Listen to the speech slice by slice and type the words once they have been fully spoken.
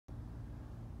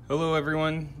Hello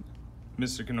everyone,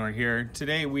 Mr. Knorr here.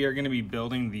 Today we are going to be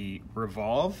building the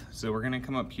Revolve. So we're going to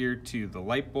come up here to the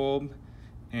light bulb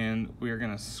and we are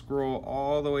going to scroll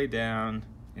all the way down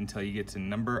until you get to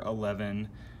number 11,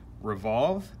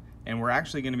 Revolve. And we're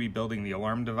actually going to be building the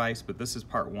alarm device, but this is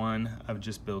part one of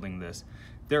just building this.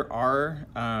 There are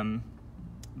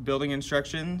building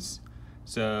instructions,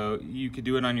 so you could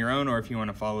do it on your own, or if you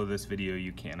want to follow this video,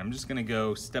 you can. I'm just going to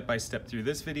go step by step through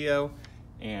this video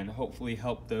and hopefully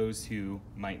help those who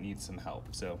might need some help.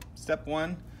 So step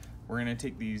one, we're gonna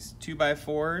take these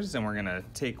 2x4s and we're gonna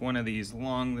take one of these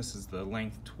long, this is the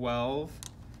length 12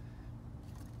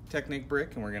 Technic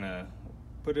brick, and we're gonna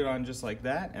put it on just like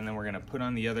that, and then we're gonna put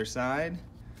on the other side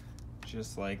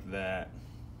just like that.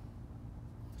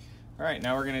 All right,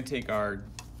 now we're gonna take our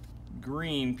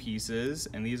green pieces,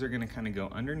 and these are gonna kind of go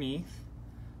underneath.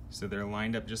 So they're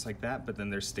lined up just like that, but then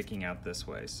they're sticking out this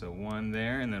way. So one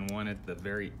there and then one at the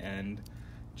very end,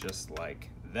 just like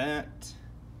that.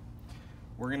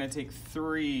 We're gonna take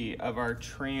 3 of our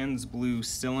trans blue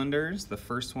cylinders. The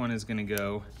first one is gonna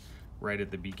go right at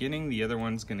the beginning. The other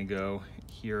one's gonna go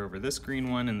here over this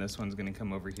green one, and this one's gonna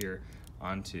come over here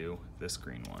onto this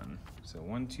green one. So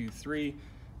 1, 2, 3,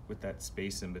 with that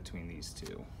space in between these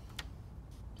two.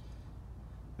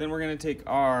 Then we're gonna take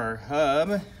our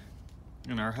hub,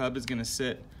 and our hub is gonna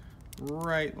sit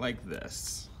right like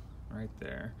this, right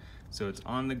there. So it's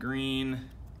on the green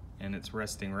and it's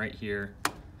resting right here.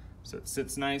 So it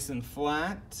sits nice and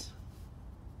flat.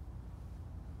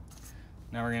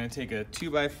 Now we're gonna take a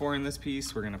 2x4 in this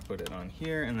piece, we're gonna put it on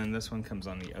here, and then this one comes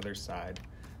on the other side,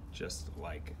 just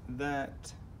like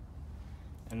that.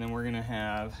 And then we're gonna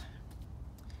have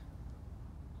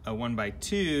a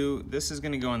 1x2. This is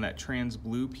gonna go on that trans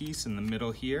blue piece in the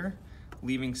middle here,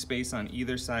 leaving space on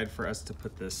either side for us to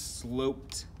put this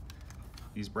sloped,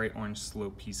 these bright orange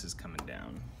slope pieces coming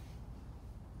down.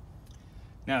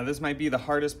 Now this might be the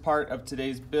hardest part of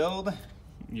today's build.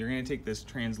 You're gonna take this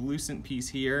translucent piece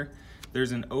here.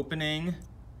 There's an opening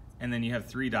and then you have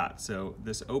 3 dots. So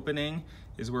this opening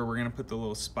is where we're gonna put the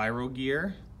little spiral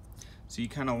gear. So you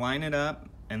kind of line it up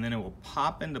and then it will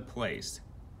pop into place.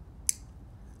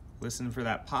 Listen for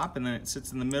that pop, and then it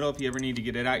sits in the middle. If you ever need to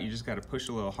get it out, you just gotta push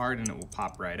a little hard and it will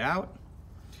pop right out.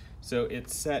 So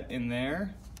it's set in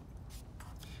there.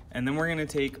 And then we're gonna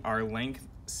take our length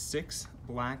 6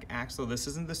 black axle. This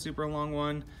isn't the super long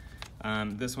one.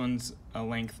 This one's a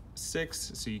length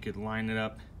 6, so you could line it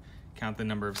up, count the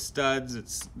number of studs.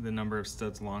 It's the number of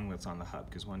studs long that's on the hub,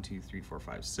 because 1, 2, 3, 4,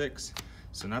 5, 6.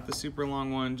 So not the super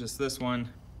long one, just this one.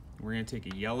 We're gonna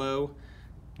take a yellow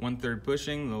 1/3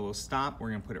 bushing, the little stop, we're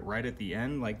gonna put it right at the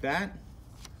end like that.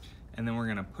 And then we're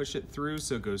gonna push it through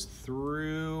so it goes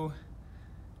through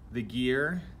the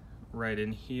gear right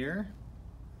in here.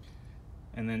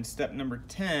 And then step number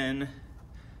 10,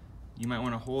 you might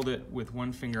wanna hold it with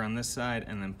one finger on this side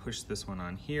and then push this one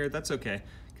on here. That's okay,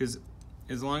 because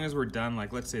as long as we're done,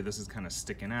 like let's say this is kind of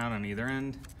sticking out on either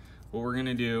end, what we're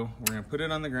gonna do, we're gonna put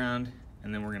it on the ground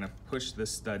and then we're gonna push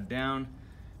this stud down.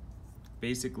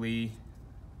 Basically,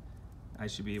 I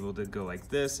should be able to go like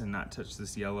this and not touch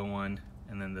this yellow one,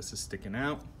 and then this is sticking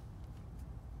out.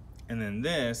 And then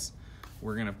this,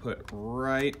 we're gonna put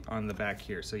right on the back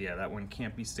here. So yeah, that one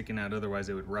can't be sticking out, otherwise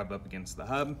it would rub up against the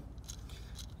hub,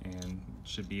 and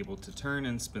should be able to turn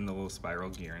and spin the little spiral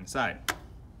gear inside.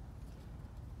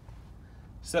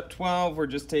 Step 12, we're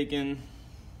just taking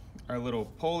our little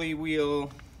pulley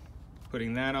wheel,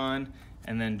 putting that on,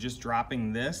 and then just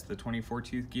dropping this, the 24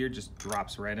 tooth gear just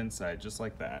drops right inside, just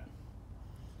like that.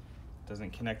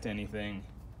 Doesn't connect to anything.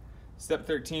 Step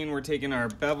 13, we're taking our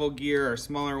bevel gear, our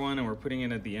smaller one, and we're putting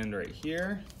it at the end right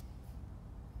here.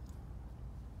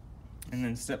 And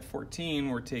then step 14,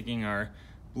 we're taking our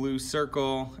blue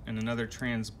circle and another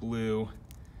trans blue,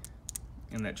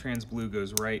 and that trans blue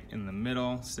goes right in the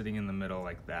middle, sitting in the middle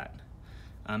like that.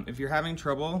 If you're having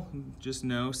trouble, just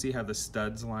see how the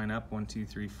studs line up, 1, 2,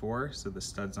 3, 4, so the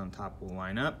studs on top will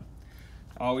line up.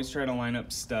 Always try to line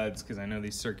up studs, because I know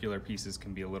these circular pieces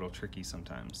can be a little tricky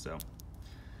sometimes. So, all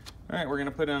right, we're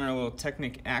gonna put on our little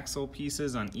Technic axle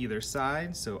pieces on either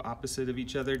side, so opposite of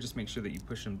each other. Just make sure that you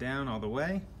push them down all the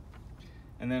way.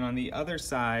 And then on the other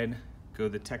side, go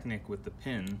the Technic with the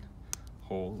pin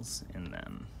holes in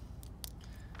them.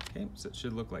 Okay, so it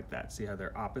should look like that. See how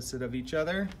they're opposite of each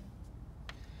other?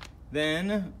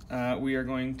 Then we are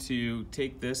going to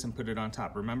take this and put it on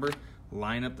top. Remember,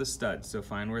 line up the studs. So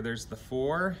find where there's the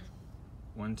 4,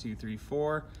 1, 2, 3,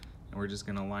 4, and we're just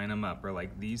gonna line them up. Or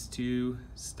like these 2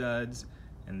 studs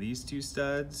and these 2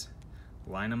 studs,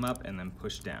 line them up and then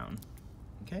push down,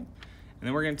 okay? And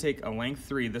then we're gonna take a length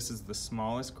 3. This is the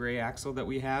smallest gray axle that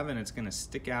we have, and it's gonna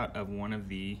stick out of one of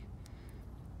the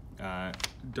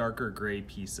darker gray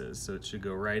pieces. So it should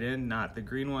go right in, not the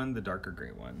green one, the darker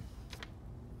gray one.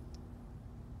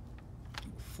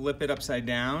 Flip it upside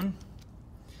down,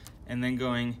 and then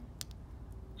going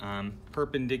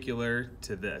perpendicular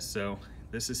to this. So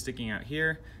this is sticking out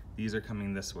here, these are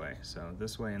coming this way. So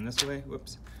this way and this way,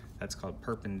 whoops, that's called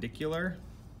perpendicular.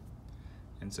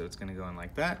 And so it's gonna go in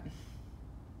like that.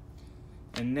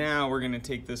 And now we're gonna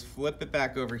take this, flip it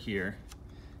back over here,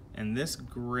 and this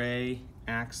gray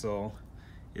axle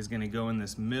is gonna go in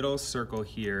this middle circle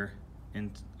here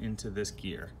into this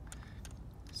gear.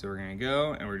 So we're gonna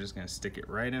go and we're just gonna stick it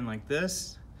right in like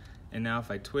this. And now if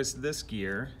I twist this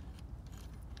gear,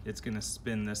 it's gonna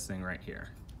spin this thing right here.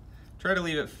 Try to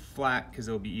leave it flat because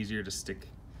it'll be easier to stick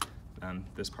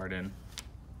this part in.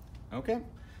 Okay,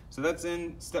 so that's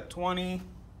in step 20.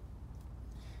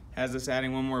 Has us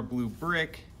adding one more blue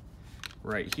brick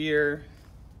right here.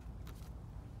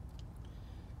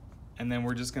 And then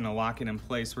we're just gonna lock it in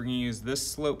place. We're gonna use this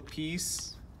slope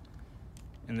piece,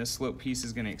 and this slope piece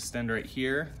is gonna extend right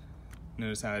here.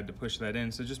 Notice how I had to push that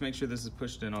in, so just make sure this is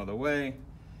pushed in all the way.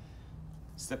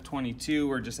 Step 22,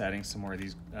 we're just adding some more of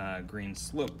these green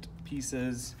sloped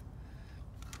pieces,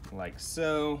 like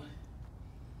so.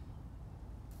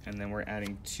 And then we're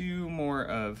adding 2 more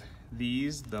of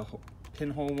these, the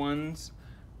pinhole ones,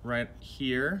 right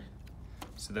here,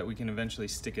 so that we can eventually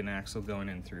stick an axle going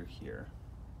in through here.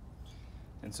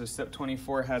 And so step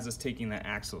 24 has us taking that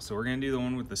axle. So we're gonna do the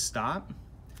one with the stop,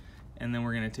 and then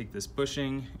we're gonna take this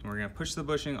bushing, and we're gonna push the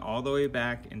bushing all the way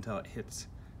back until it hits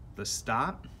the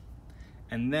stop.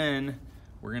 And then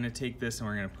we're gonna take this and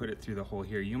we're gonna put it through the hole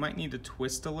here. You might need to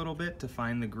twist a little bit to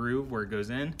find the groove where it goes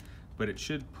in, but it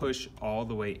should push all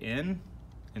the way in.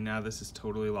 And now this is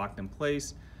totally locked in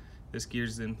place. This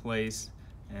gear's in place,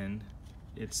 and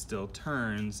it still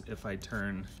turns if I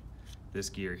turn this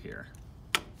gear here.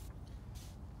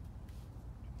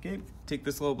 Okay, take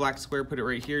this little black square, put it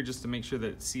right here just to make sure that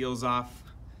it seals off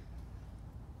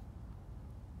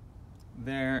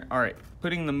there. All right,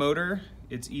 putting the motor,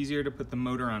 it's easier to put the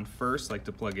motor on first, like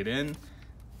to plug it in,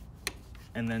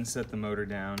 and then set the motor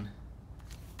down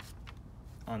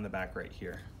on the back right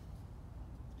here.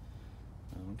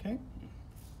 Okay.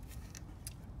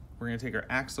 We're gonna take our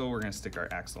axle, we're gonna stick our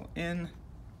axle in,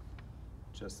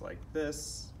 just like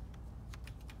this.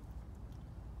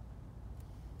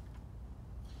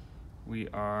 We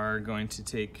are going to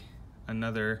take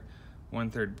another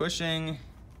 1/3 bushing, and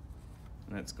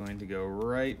that's going to go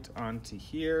right onto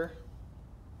here.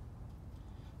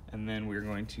 And then we're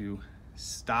going to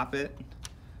stop it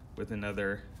with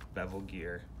another bevel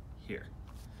gear here.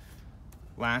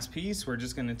 Last piece, we're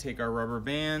just gonna take our rubber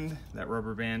band. That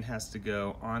rubber band has to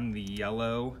go on the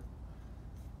yellow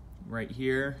right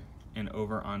here and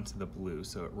over onto the blue.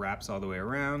 So it wraps all the way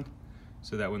around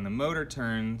so that when the motor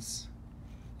turns,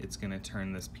 it's gonna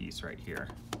turn this piece right here.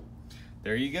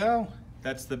 There you go.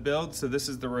 That's the build. So this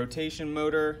is the rotation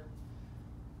motor.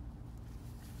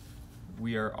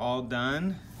 We are all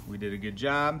done. We did a good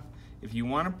job. If you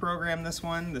want to program this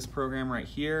one, this program right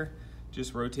here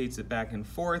just rotates it back and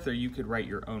forth, or you could write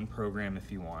your own program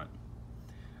if you want.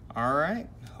 All right,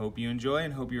 hope you enjoy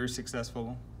and hope you were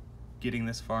successful getting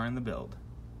this far in the build.